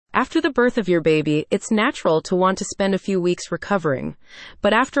After the birth of your baby, it's natural to want to spend a few weeks recovering.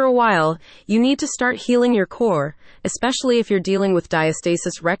 But after a while, you need to start healing your core, especially if you're dealing with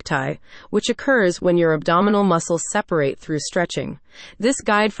diastasis recti, which occurs when your abdominal muscles separate through stretching. This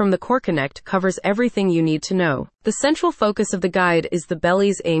guide from the Core Connect covers everything you need to know. The central focus of the guide is the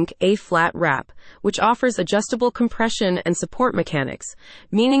Belly's Inc. A-flat wrap, which offers adjustable compression and support mechanics,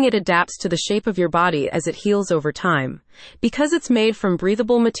 meaning it adapts to the shape of your body as it heals over time. Because it's made from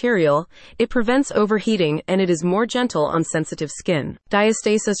breathable material, it prevents overheating and it is more gentle on sensitive skin.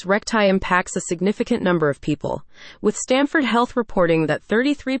 Diastasis recti impacts a significant number of people, with Stanford Health reporting that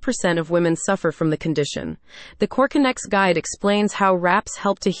 33% of women suffer from the condition. The Core Connect's guide explains how wraps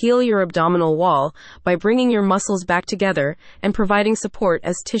help to heal your abdominal wall by bringing your muscles back together and providing support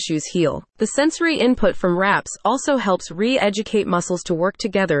as tissues heal. The sensory input from wraps also helps re-educate muscles to work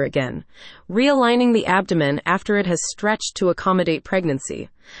together again, realigning the abdomen after it has stretched to accommodate pregnancy.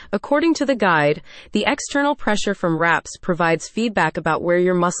 According to the guide, the external pressure from wraps provides feedback about where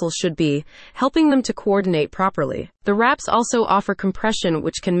your muscles should be, helping them to coordinate properly. The wraps also offer compression,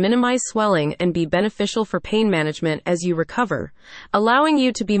 which can minimize swelling and be beneficial for pain management as you recover, allowing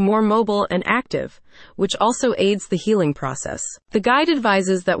you to be more mobile and active, which also aids the healing process. The guide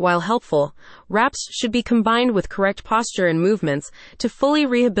advises that while helpful, wraps should be combined with correct posture and movements to fully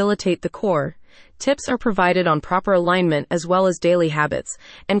rehabilitate the core. Tips are provided on proper alignment as well as daily habits,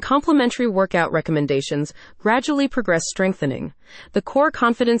 and complementary workout recommendations gradually progress strengthening. The Core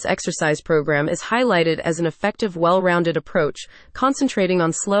Confidence Exercise Program is highlighted as an effective, well-rounded approach, concentrating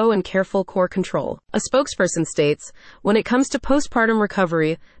on slow and careful core control. A spokesperson states, "When it comes to postpartum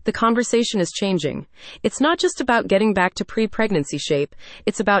recovery, the conversation is changing. It's not just about getting back to pre-pregnancy shape,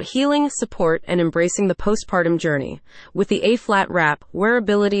 it's about healing, support, and embracing the postpartum journey. With the A-flat wrap,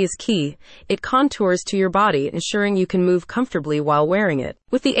 wearability is key. It contours to your body, ensuring you can move comfortably while wearing it.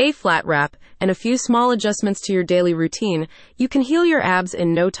 With the A-flat wrap and a few small adjustments to your daily routine, you can heal your abs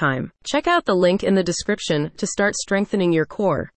in no time." Check out the link in the description to start strengthening your core.